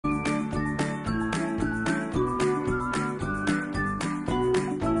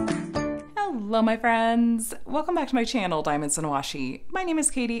Hello my friends, welcome back to my channel Diamonds and Washi. My name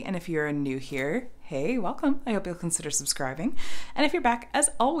is Katie, and if you're new here, hey, welcome. I hope you'll consider subscribing. And if you're back, as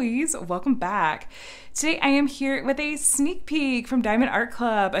always, welcome back. Today I am here with a sneak peek from Diamond Art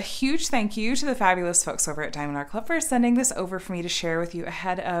Club. A huge thank you to the fabulous folks over at Diamond Art Club for sending this over for me to share with you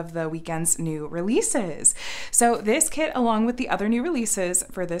ahead of the weekend's new releases. So this kit, along with the other new releases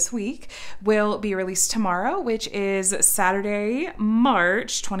for this week, will be released tomorrow, which is Saturday,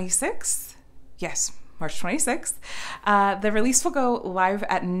 March 26th. Yes, March 26th. The release will go live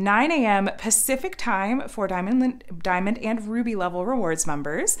at 9 a.m. Pacific time for Diamond and Ruby level rewards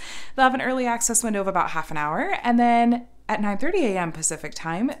members. They'll have an early access window of about half an hour, and then at 9:30 a.m. Pacific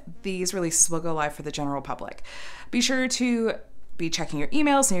time, these releases will go live for the general public. Be sure to be checking your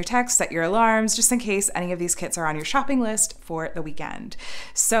emails and your texts, set your alarms, just in case any of these kits are on your shopping list for the weekend.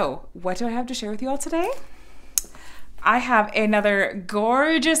 So, what do I have to share with you all today? I have another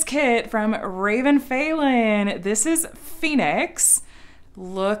gorgeous kit from Ravynne Phelan. This is Phoenix.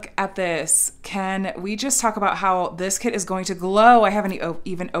 Look at this. Can we just talk about how this kit is going to glow? I haven't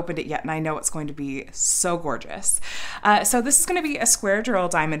even opened it yet, and I know it's going to be so gorgeous. So this is going to be a square drill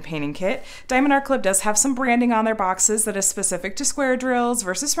diamond painting kit. Diamond Art Club does have some branding on their boxes that is specific to square drills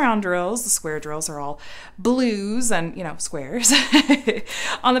versus round drills. The square drills are all blues and, you know, squares.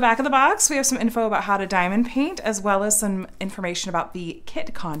 On the back of the box, we have some info about how to diamond paint, as well as some information about the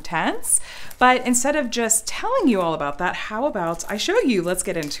kit contents. But instead of just telling you all about that, how about I show you? Let's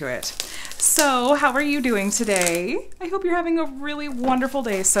get into it. So, how are you doing today? I hope you're having a really wonderful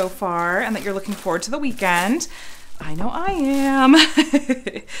day so far and that you're looking forward to the weekend. I know I am.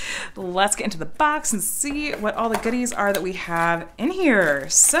 Let's get into the box and see what all the goodies are that we have in here.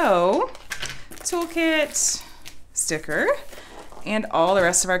 So, toolkit, sticker, and all the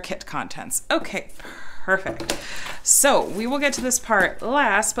rest of our kit contents. Okay, perfect. So we will get to this part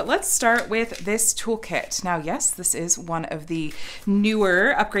last, but let's start with this toolkit. Now, yes, this is one of the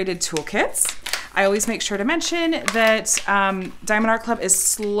newer upgraded toolkits. I always make sure to mention that Diamond Art Club is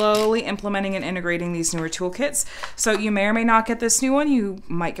slowly implementing and integrating these newer toolkits. So you may or may not get this new one. You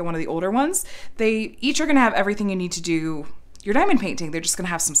might get one of the older ones. They each are going to have everything you need to do your diamond painting. They're just going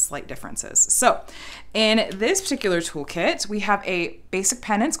to have some slight differences. So in this particular toolkit, we have a basic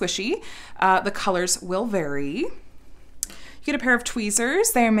pen and squishy. The colors will vary. You get a pair of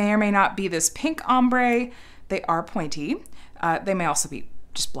tweezers. They may or may not be this pink ombre. They are pointy. They may also be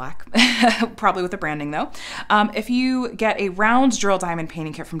just black, probably with the branding though. If you get a round drill diamond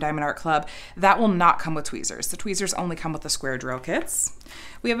painting kit from Diamond Art Club, that will not come with tweezers. The tweezers only come with the square drill kits.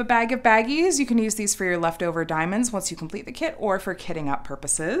 We have a bag of baggies. You can use these for your leftover diamonds once you complete the kit, or for kitting up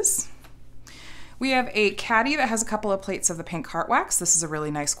purposes. We have a caddy that has a couple of plates of the pink heart wax. This is a really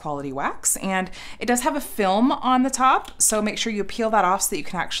nice quality wax, and it does have a film on the top, so make sure you peel that off so that you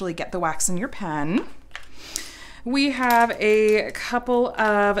can actually get the wax in your pen. We have a couple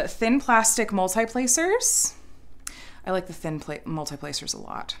of thin plastic multi-placers. I like the thin multi-placers a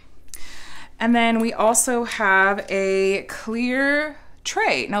lot. And then we also have a clear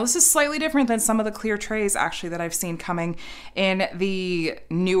tray. Now this is slightly different than some of the clear trays actually that I've seen coming in the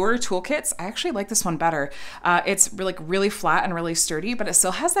newer toolkits. I actually like this one better. It's really flat and really sturdy, but it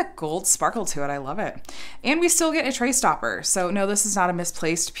still has that gold sparkle to it. I love it. And we still get a tray stopper. So no, this is not a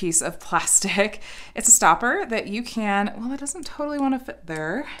misplaced piece of plastic. It's a stopper that you can, well, it doesn't totally want to fit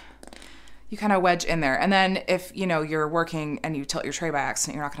there. You kind of wedge in there. And then if you know you're working and you tilt your tray by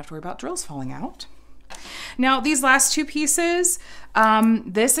accident, you're not gonna have to worry about drills falling out. Now these last two pieces,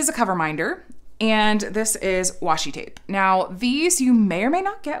 this is a cover minder and this is washi tape. Now these you may or may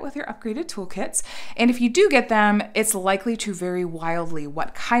not get with your upgraded toolkits, and if you do get them, it's likely to vary wildly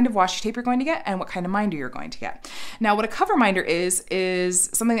what kind of washi tape you're going to get and what kind of minder you're going to get. Now what a cover minder is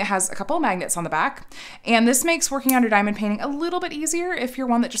something that has a couple of magnets on the back, and this makes working on your diamond painting a little bit easier if you're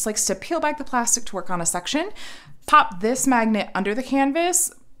one that just likes to peel back the plastic to work on a section. Pop this magnet under the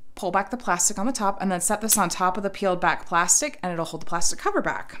canvas, pull back the plastic on the top, and then set this on top of the peeled back plastic, and it'll hold the plastic cover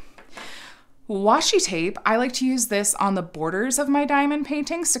back. Washi tape, I like to use this on the borders of my diamond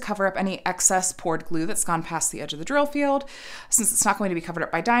paintings to cover up any excess poured glue that's gone past the edge of the drill field. Since it's not going to be covered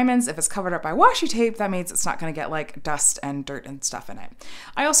up by diamonds, if it's covered up by washi tape, that means it's not going to get like dust and dirt and stuff in it.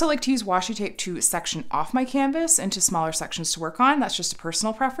 I also like to use washi tape to section off my canvas into smaller sections to work on. That's just a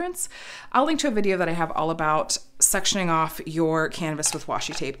personal preference. I'll link to a video that I have all about sectioning off your canvas with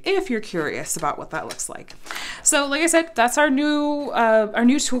washi tape if you're curious about what that looks like. So like I said, that's our new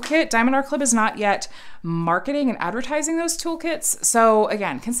toolkit. Diamond Art Club is not yet marketing and advertising those toolkits. So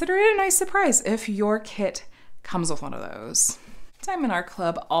again, consider it a nice surprise if your kit comes with one of those. Diamond Art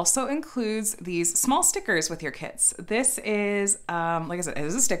Club also includes these small stickers with your kits. This is, like I said, it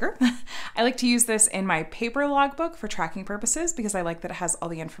is a sticker. I like to use this in my paper logbook for tracking purposes because I like that it has all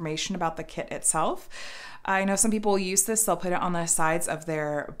the information about the kit itself. I know some people will use this, they'll put it on the sides of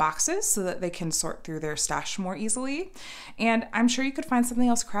their boxes so that they can sort through their stash more easily. And I'm sure you could find something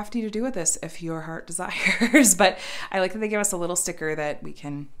else crafty to do with this if your heart desires, but I like that they give us a little sticker that we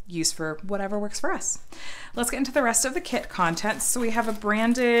can use for whatever works for us. Let's get into the rest of the kit contents. So we have a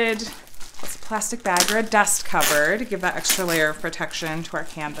branded plastic bag or a dust cover to give that extra layer of protection to our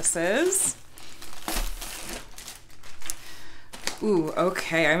canvases. Ooh,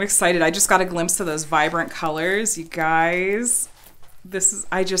 okay, I'm excited. I just got a glimpse of those vibrant colors, you guys. This is,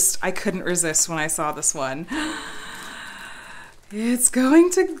 I couldn't resist when I saw this one. It's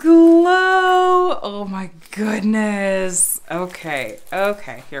going to glow. Oh my goodness. Okay,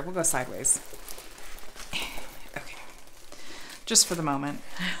 here, we'll go sideways. Okay, just for the moment.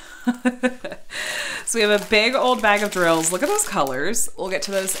 So we have a big old bag of drills. Look at those colors. We'll get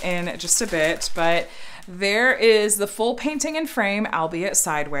to those in just a bit, but there is the full painting and frame, albeit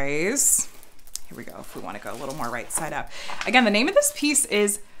sideways. Here we go, if we want to go a little more right side up. Again, the name of this piece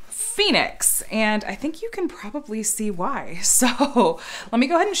is Phoenix, and I think you can probably see why. So let me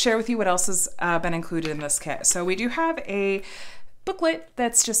go ahead and share with you what else has been included in this kit. So we do have a booklet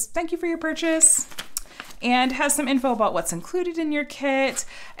that's just thank you for your purchase, and has some info about what's included in your kit.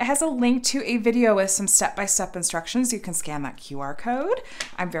 It has a link to a video with some step-by-step instructions. You can scan that QR code.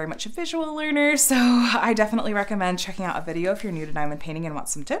 I'm very much a visual learner, so I definitely recommend checking out a video if you're new to diamond painting and want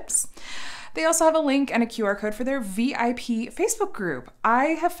some tips. They also have a link and a QR code for their VIP Facebook group. I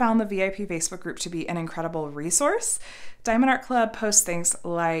have found the VIP Facebook group to be an incredible resource. Diamond Art Club posts things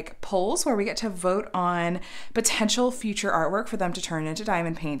like polls where we get to vote on potential future artwork for them to turn into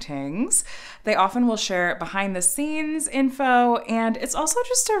diamond paintings. They often will share behind the scenes info, and it's also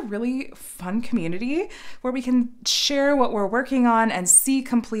just a really fun community where we can share what we're working on and see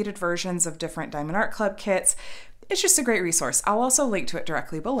completed versions of different Diamond Art Club kits. It's just a great resource. I'll also link to it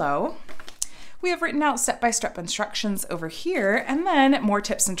directly below. We have written out step-by-step instructions over here, and then more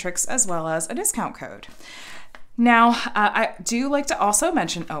tips and tricks as well as a discount code. Now, I do like to also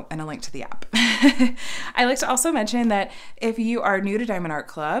mention, oh, and a link to the app. I like to also mention that if you are new to Diamond Art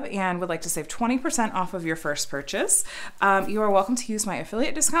Club and would like to save 20% off of your first purchase, you are welcome to use my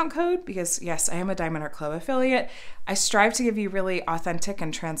affiliate discount code because, yes, I am a Diamond Art Club affiliate. I strive to give you really authentic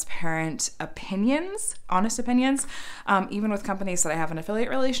and transparent opinions, honest opinions, even with companies that I have an affiliate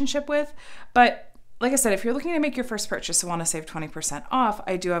relationship with. But like I said, if you're looking to make your first purchase and want to save 20% off,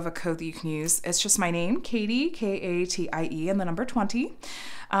 I do have a code that you can use. It's just my name, Katie, K-A-T-I-E, and the number 20.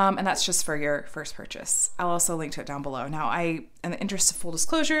 And that's just for your first purchase. I'll also link to it down below. Now, I, in the interest of full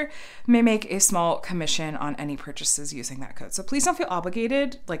disclosure, may make a small commission on any purchases using that code. So please don't feel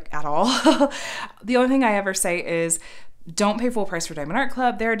obligated, like at all. The only thing I ever say is, don't pay full price for Diamond Art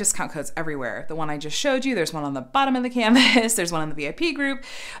Club. There are discount codes everywhere. The one I just showed you, there's one on the bottom of the canvas, there's one in the VIP group,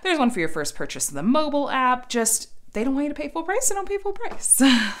 there's one for your first purchase of the mobile app. Just, they don't want you to pay full price, so don't pay full price.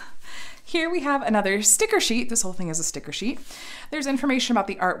 Here we have another sticker sheet. This whole thing is a sticker sheet. There's information about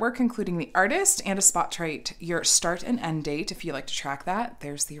the artwork, including the artist, and a spot to write your start and end date if you like to track that.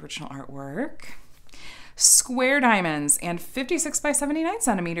 There's the original artwork. Square diamonds and 56 by 79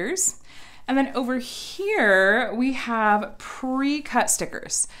 centimeters. And then over here, we have pre-cut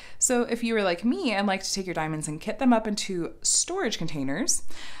stickers. So if you were like me and like to take your diamonds and kit them up into storage containers,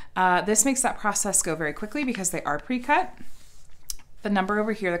 this makes that process go very quickly because they are pre-cut. The number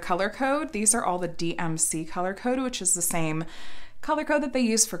over here, the color code, these are all the DMC color code, which is the same color code that they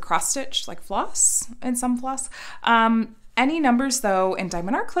use for cross stitch, like floss and some floss. Any numbers, though, in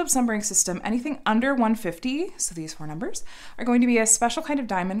Diamond Art Club's numbering system, anything under 150, so these four numbers, are going to be a special kind of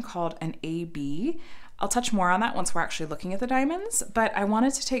diamond called an AB. I'll touch more on that once we're actually looking at the diamonds, but I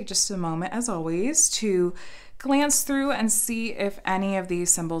wanted to take just a moment, as always, to glance through and see if any of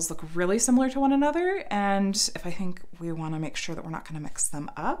these symbols look really similar to one another, and if I think we want to make sure that we're not going to mix them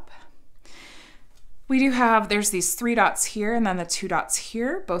up. We do have, there's these 3 dots here and then the 2 dots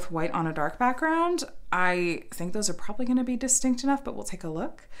here, both white on a dark background. I think those are probably going to be distinct enough, but we'll take a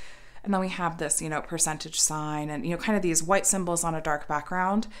look. And then we have this, percentage sign and, kind of these white symbols on a dark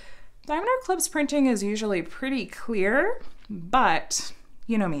background. Diamond Art Club's printing is usually pretty clear, but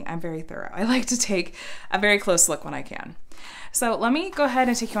you know me, I'm very thorough. I like to take a very close look when I can. So let me go ahead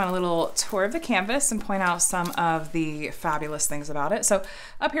and take you on a little tour of the canvas and point out some of the fabulous things about it. So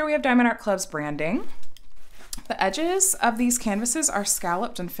up here we have Diamond Art Club's branding. The edges of these canvases are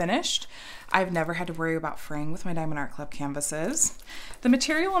scalloped and finished. I've never had to worry about fraying with my Diamond Art Club canvases. The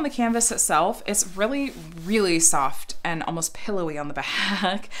material on the canvas itself is really, really soft and almost pillowy on the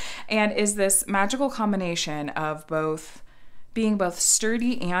back, and is this magical combination of being both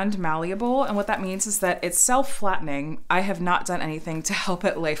sturdy and malleable. And what that means is that it's self-flattening. I have not done anything to help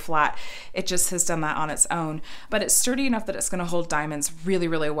it lay flat. It just has done that on its own. But it's sturdy enough that it's gonna hold diamonds really,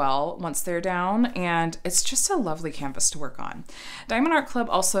 really well once they're down. And it's just a lovely canvas to work on. Diamond Art Club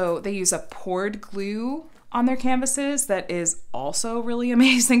also, they use a poured glue on their canvases that is also really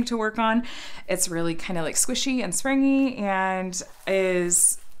amazing to work on. It's really kind of like squishy and springy and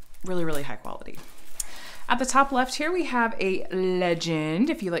is really, really high quality. At the top left here, we have a legend,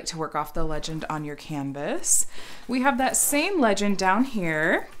 if you like to work off the legend on your canvas. We have that same legend down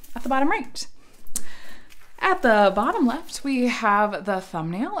here at the bottom right. At the bottom left, we have the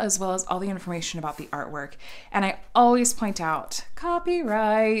thumbnail as well as all the information about the artwork. And I always point out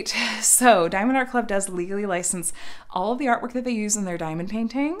copyright. So Diamond Art Club does legally license all of the artwork that they use in their diamond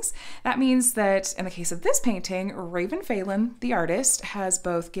paintings. That means that in the case of this painting, Ravynne Phelan, the artist, has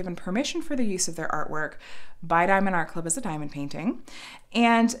both given permission for the use of their artwork by Diamond Art Club as a diamond painting,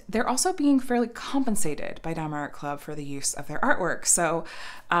 and they're also being fairly compensated by Diamond Art Club for the use of their artwork. So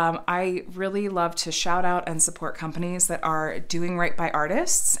I really love to shout out and support companies that are doing right by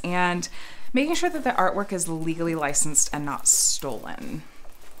artists and making sure that the artwork is legally licensed and not stolen.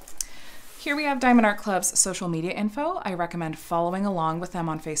 Here we have Diamond Art Club's social media info. I recommend following along with them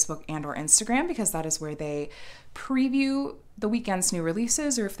on Facebook and or Instagram because that is where they preview the weekend's new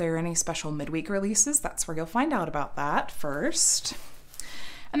releases, or if there are any special midweek releases, that's where you'll find out about that first.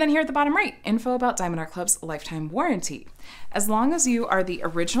 And then here at the bottom right, info about Diamond Art Club's lifetime warranty. As long as you are the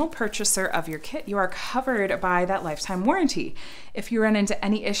original purchaser of your kit, you are covered by that lifetime warranty. If you run into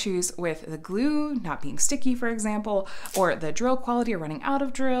any issues with the glue not being sticky, for example, or the drill quality or running out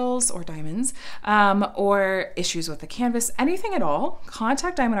of drills or diamonds, or issues with the canvas, anything at all,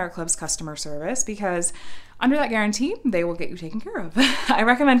 contact Diamond Art Club's customer service because under that guarantee, they will get you taken care of. I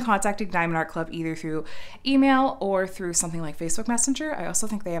recommend contacting Diamond Art Club either through email or through something like Facebook Messenger. I also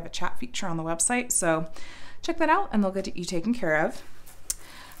think they have a chat feature on the website, so check that out and they'll get you taken care of.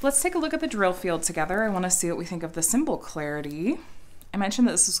 Let's take a look at the drill field together. I want to see what we think of the symbol clarity. I mentioned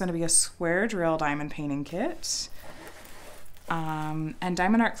that this is going to be a square drill diamond painting kit. And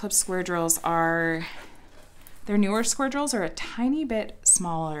Diamond Art Club square drills are, their newer square drills are a tiny bit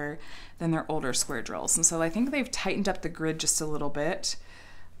smaller than their older square drills. And so I think they've tightened up the grid just a little bit.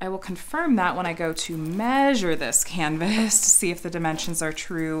 I will confirm that when I go to measure this canvas to see if the dimensions are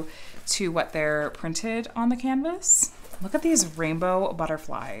true to what they're printed on the canvas. Look at these rainbow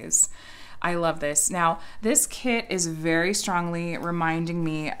butterflies. I love this. Now, this kit is very strongly reminding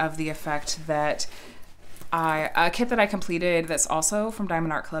me of the effect that a kit that I completed that's also from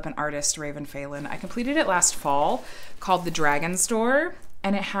Diamond Art Club and artist Ravynne Phelan. I completed it last fall called The Dragon's Door,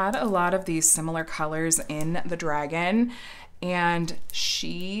 and it had a lot of these similar colors in the dragon, and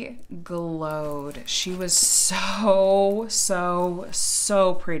she glowed. She was so, so,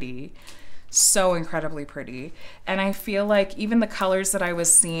 so pretty. So incredibly pretty. And I feel like even the colors that I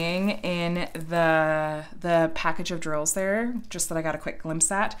was seeing in the package of drills there, just that I got a quick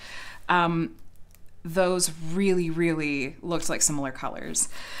glimpse at, those really, really looked like similar colors.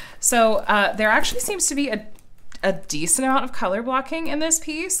 So there actually seems to be a decent amount of color blocking in this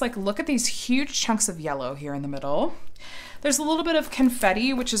piece. Like, look at these huge chunks of yellow here in the middle. There's a little bit of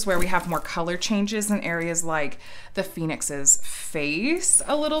confetti, which is where we have more color changes in areas like the Phoenix's face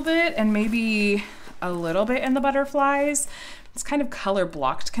a little bit, and maybe a little bit in the butterflies. It's kind of color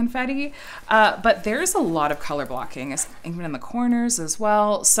blocked confetti, but there's a lot of color blocking, even in the corners as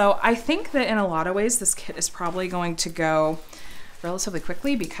well. So I think that in a lot of ways, this kit is probably going to go relatively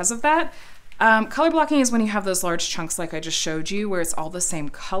quickly because of that. Color blocking is when you have those large chunks like I just showed you where it's all the same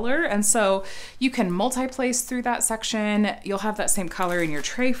color, and so you can multi-place through that section. You'll have that same color in your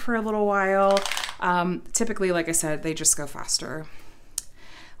tray for a little while. Typically, like I said, they just go faster.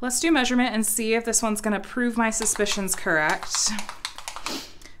 Let's do measurement and see if this one's gonna prove my suspicions correct.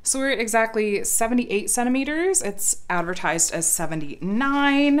 So we're at exactly 78 centimeters. It's advertised as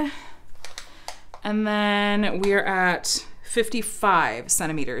 79. And then we're at 55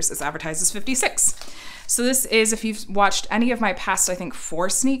 centimeters. It's advertised as 56. So this is, if you've watched any of my past, I think 4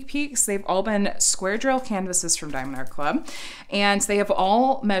 sneak peeks, they've all been square drill canvases from Diamond Art Club, and they have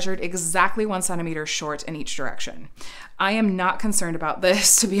all measured exactly 1 centimeter short in each direction. I am not concerned about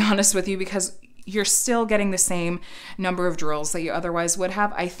this, to be honest with you, because you're still getting the same number of drills that you otherwise would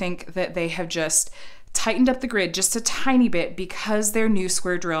have. I think that they have just tightened up the grid just a tiny bit because their new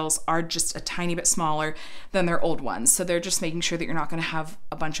square drills are just a tiny bit smaller than their old ones. So they're just making sure that you're not going to have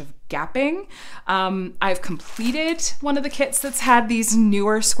a bunch of gapping. I've completed one of the kits that's had these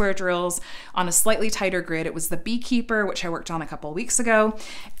newer square drills on a slightly tighter grid. It was the Beekeeper, which I worked on a couple of weeks ago,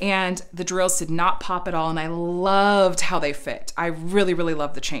 and the drills did not pop at all, and I loved how they fit. I really, really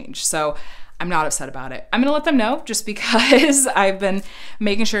love the change. So I'm not upset about it. I'm gonna let them know just because I've been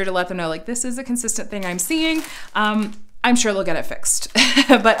making sure to let them know, like, this is a consistent thing I'm seeing. I'm sure they'll get it fixed.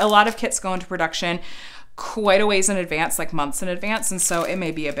 But a lot of kits go into production quite a ways in advance, like months in advance, and so it may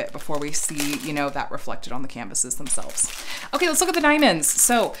be a bit before we see, you know, that reflected on the canvases themselves. Okay, let's look at the diamonds.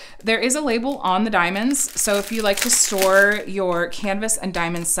 So there is a label on the diamonds. So if you like to store your canvas and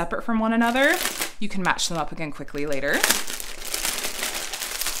diamonds separate from one another, you can match them up again quickly later.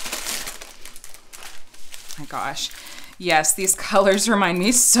 My gosh. Yes, these colors remind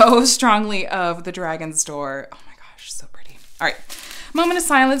me so strongly of the Dragon's Door. Oh my gosh, so pretty. All right, moment of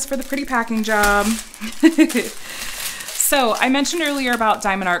silence for the pretty packing job. So I mentioned earlier about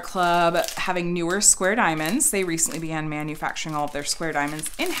Diamond Art Club having newer square diamonds. They recently began manufacturing all of their square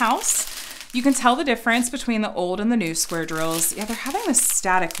diamonds in-house. You can tell the difference between the old and the new square drills. Yeah, they're having this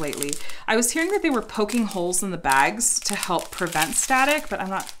static lately. I was hearing that they were poking holes in the bags to help prevent static, but I'm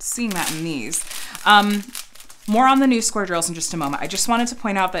not seeing that in these. More on the new square drills in just a moment. I just wanted to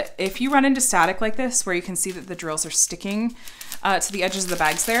point out that if you run into static like this, where you can see that the drills are sticking to the edges of the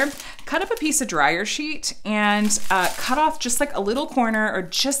bags there, cut up a piece of dryer sheet and cut off just like a little corner or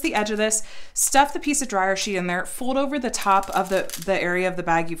just the edge of this, stuff the piece of dryer sheet in there, fold over the top of the area of the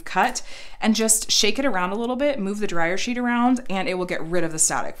bag you've cut, and just shake it around a little bit, move the dryer sheet around, and it will get rid of the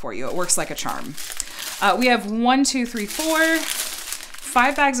static for you. It works like a charm. We have 1, 2, 3, 4,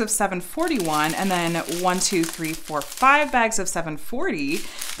 5 bags of 741, and then 1, 2, 3, 4, 5 bags of 740.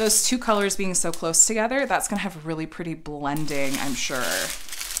 Those two colors being so close together, that's gonna have really pretty blending, I'm sure.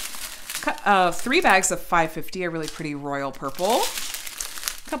 3 bags of 550, a really pretty royal purple.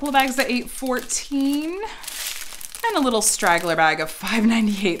 A couple of bags of 814, and a little straggler bag of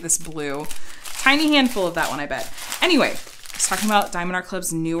 598, this blue. Tiny handful of that one, I bet. Anyway, I was talking about Diamond Art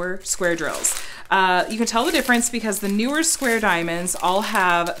Club's newer square drills. You can tell the difference because the newer square diamonds all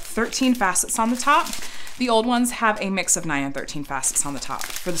have 13 facets on the top. The old ones have a mix of 9 and 13 facets on the top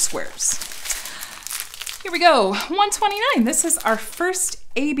for the squares. Here we go, 129. This is our first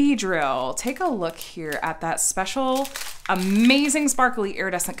AB drill. Take a look here at that special, amazing sparkly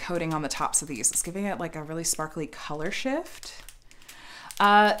iridescent coating on the tops of these. It's giving it like a really sparkly color shift.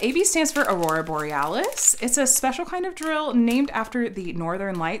 AB stands for Aurora Borealis. It's a special kind of drill named after the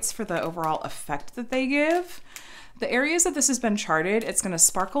northern lights for the overall effect that they give. The areas that this has been charted, it's gonna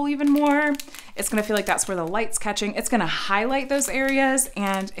sparkle even more. It's gonna feel like that's where the light's catching. It's gonna highlight those areas,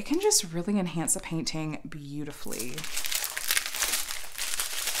 and it can just really enhance a painting beautifully.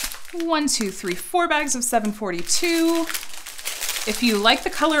 1, 2, 3, 4 bags of 742. If you like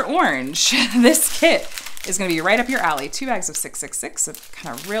the color orange, this kit is going to be right up your alley. 2 bags of 666, a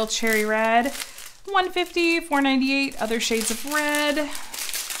kind of real cherry red. 150, 498, other shades of red.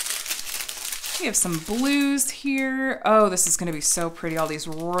 We have some blues here. Oh, this is going to be so pretty. All these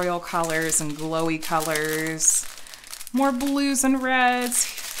royal colors and glowy colors. More blues and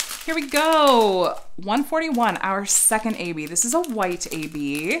reds. Here we go. 141, our second AB. This is a white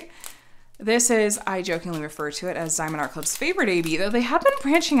AB. This is, I jokingly refer to it as Diamond Art Club's favorite AB, though they have been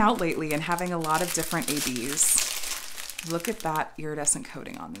branching out lately and having a lot of different ABs. Look at that iridescent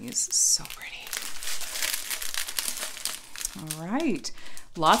coating on these, so pretty. All right,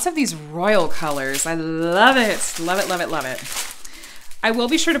 lots of these royal colors. I love it, love it, love it, love it. I will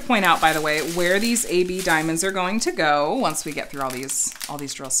be sure to point out, by the way, where these AB diamonds are going to go once we get through all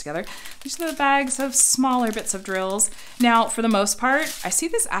these drills together. These are the bags of smaller bits of drills. Now, for the most part, I see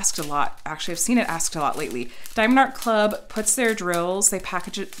this asked a lot. Actually, I've seen it asked a lot lately. Diamond Art Club puts their drills, they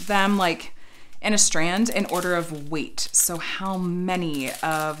package them like in a strand in order of weight. So how many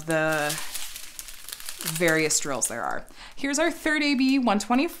of the various drills there are. Here's our third AB,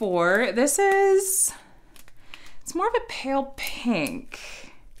 124. This is... it's more of a pale pink.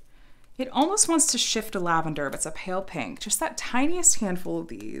 It almost wants to shift to lavender, but it's a pale pink. Just that tiniest handful of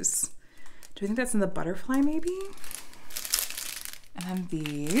these. Do we think that's in the butterfly maybe? And then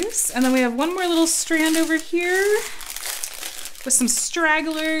these. And then we have one more little strand over here with some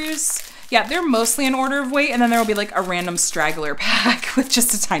stragglers. Yeah, they're mostly in order of weight, and then there will be like a random straggler pack with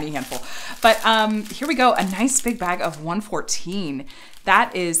just a tiny handful. But here we go, a nice big bag of 114.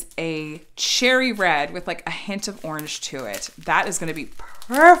 That is a cherry red with like a hint of orange to it. That is gonna be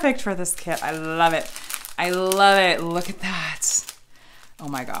perfect for this kit. I love it. I love it. Look at that. Oh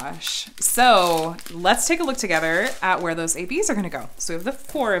my gosh. So let's take a look together at where those ABs are gonna go. So we have the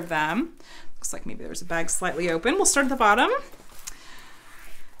 4 of them. Looks like maybe there's a bag slightly open. We'll start at the bottom.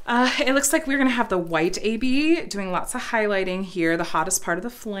 It looks like we're gonna have the white AB doing lots of highlighting here, the hottest part of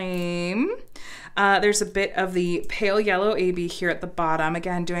the flame. There's a bit of the pale yellow AB here at the bottom,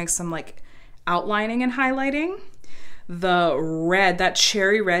 again, doing some like outlining and highlighting. The red, that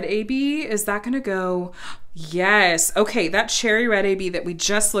cherry red AB, is that gonna go? Yes, okay, that cherry red AB that we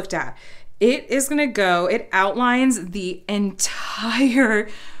just looked at, it is gonna go, it outlines the entire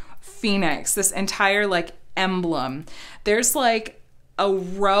phoenix, this entire like emblem. There's like a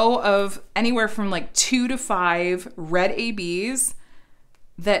row of anywhere from like 2 to 5 red ABs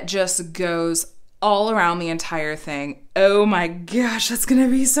that just goes all around the entire thing. Oh my gosh, that's gonna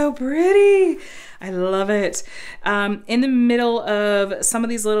be so pretty. I love it. In the middle of some of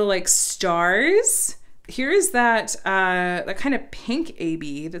these little like stars, here is that kind of pink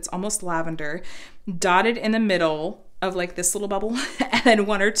AB that's almost lavender, dotted in the middle of like this little bubble, and then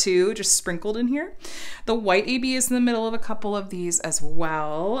 1 or 2 just sprinkled in here. The white AB is in the middle of a couple of these as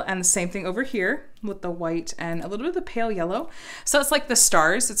well, and the same thing over here with the white and a little bit of the pale yellow. So it's like the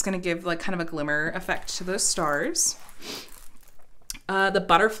stars. It's going to give like kind of a glimmer effect to those stars. The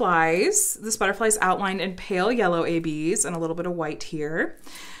butterflies. This butterfly is outlined in pale yellow ABs and a little bit of white here.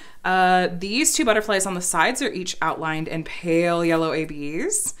 These 2 butterflies on the sides are each outlined in pale yellow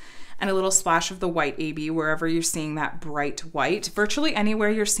ABs, and a little splash of the white AB wherever you're seeing that bright white. Virtually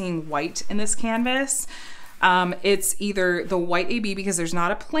anywhere you're seeing white in this canvas, it's either the white AB, because there's not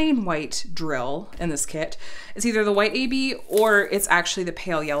a plain white drill in this kit. It's either the white AB or it's actually the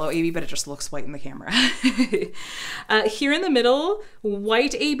pale yellow AB, but it just looks white in the camera. Here in the middle,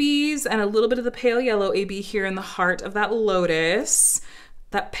 white ABs and a little bit of the pale yellow AB here in the heart of that lotus.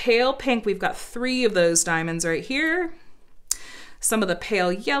 That pale pink, we've got 3 of those diamonds right here. Some of the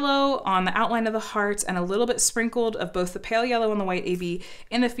pale yellow on the outline of the heart, and a little bit sprinkled of both the pale yellow and the white AB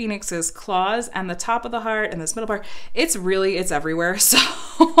in the phoenix's claws and the top of the heart and this middle part. It's everywhere. So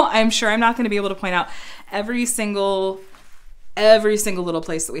I'm sure I'm not going to be able to point out every single little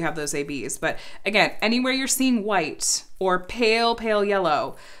place that we have those ABs. But again, anywhere you're seeing white or pale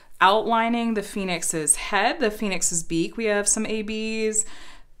yellow, outlining the phoenix's head, the phoenix's beak, we have some ABs.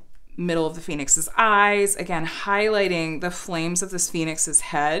 Middle of the phoenix's eyes, again highlighting the flames of this phoenix's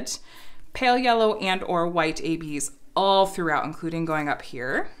head, pale yellow and or white ABs all throughout, including going up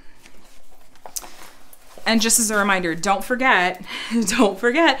here. And just as a reminder, don't forget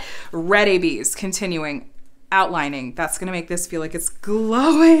red ABs continuing outlining. That's going to make this feel like it's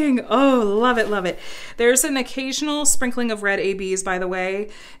glowing. Oh, love it, love it. There's an occasional sprinkling of red ABs, by the way,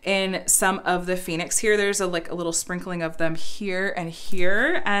 in some of the phoenix here. There's a little sprinkling of them here,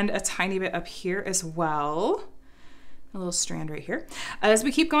 and a tiny bit up here as well. A little strand right here. As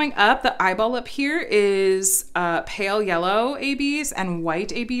we keep going up, the eyeball up here is pale yellow ABs and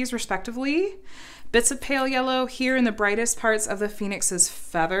white ABs respectively. Bits of pale yellow here in the brightest parts of the phoenix's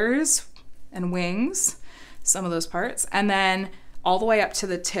feathers and wings. Some of those parts, and then all the way up to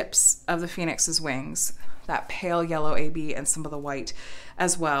the tips of the phoenix's wings, that pale yellow AB and some of the white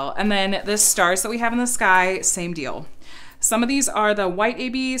as well. And then the stars that we have in the sky, same deal. Some of these are the white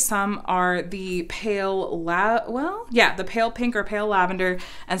AB, some are the pale the pale pink or pale lavender,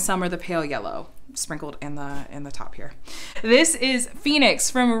 and some are the pale yellow sprinkled in the top here. This is Phoenix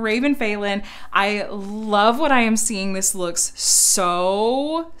from Ravynne Phelan. I love what I am seeing. This looks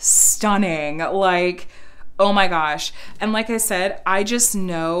so stunning. Like, oh my gosh. And like I said, I just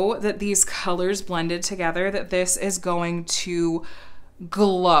know that these colors blended together, that this is going to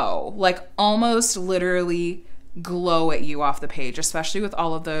glow, like almost literally glow at you off the page, especially with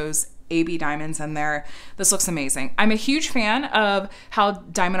all of those AB diamonds in there. This looks amazing. I'm a huge fan of how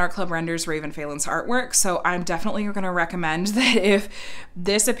Diamond Art Club renders Ravynne Phelan's artwork, so I'm definitely going to recommend that if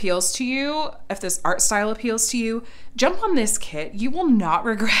this appeals to you, if this art style appeals to you, jump on this kit. You will not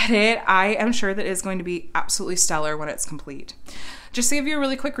regret it. I am sure that it's going to be absolutely stellar when it's complete. Just to give you a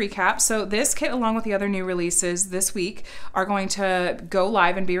really quick recap, so this kit, along with the other new releases this week, are going to go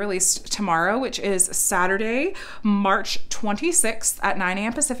live and be released tomorrow, which is Saturday, March 26th at 9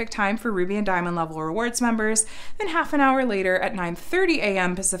 a.m. Pacific time for Ruby and Diamond level rewards members, then half an hour later at 9:30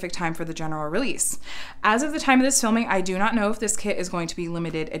 a.m. Pacific time for the general release. As of the time of this filming, I do not know if this kit is going to be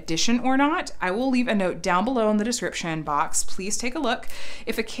limited edition or not. I will leave a note down below in the description box. Please take a look.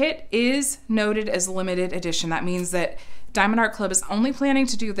 If a kit is noted as limited edition, that means that Diamond Art Club is only planning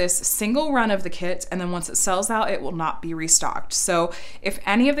to do this single run of the kit, and then once it sells out, it will not be restocked. So if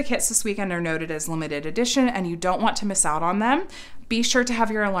any of the kits this weekend are noted as limited edition and you don't want to miss out on them, be sure to have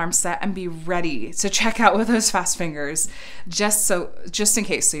your alarm set and be ready to check out with those fast fingers, just in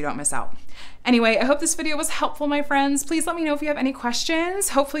case, so you don't miss out. Anyway, I hope this video was helpful, my friends. Please let me know if you have any questions.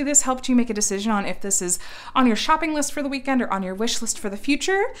 Hopefully this helped you make a decision on if this is on your shopping list for the weekend or on your wish list for the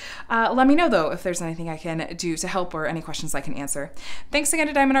future. Let me know, though, if there's anything I can do to help or any questions I can answer. Thanks again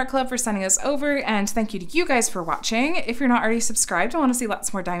to Diamond Art Club for sending us over, and thank you to you guys for watching. If you're not already subscribed and want to see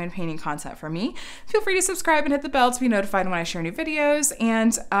lots more diamond painting content from me, feel free to subscribe and hit the bell to be notified when I share new videos,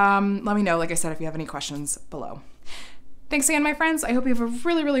 and let me know, like I said, if you have any questions below. Thanks again, my friends. I hope you have a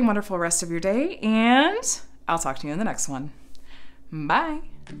really, really wonderful rest of your day, and I'll talk to you in the next one. Bye.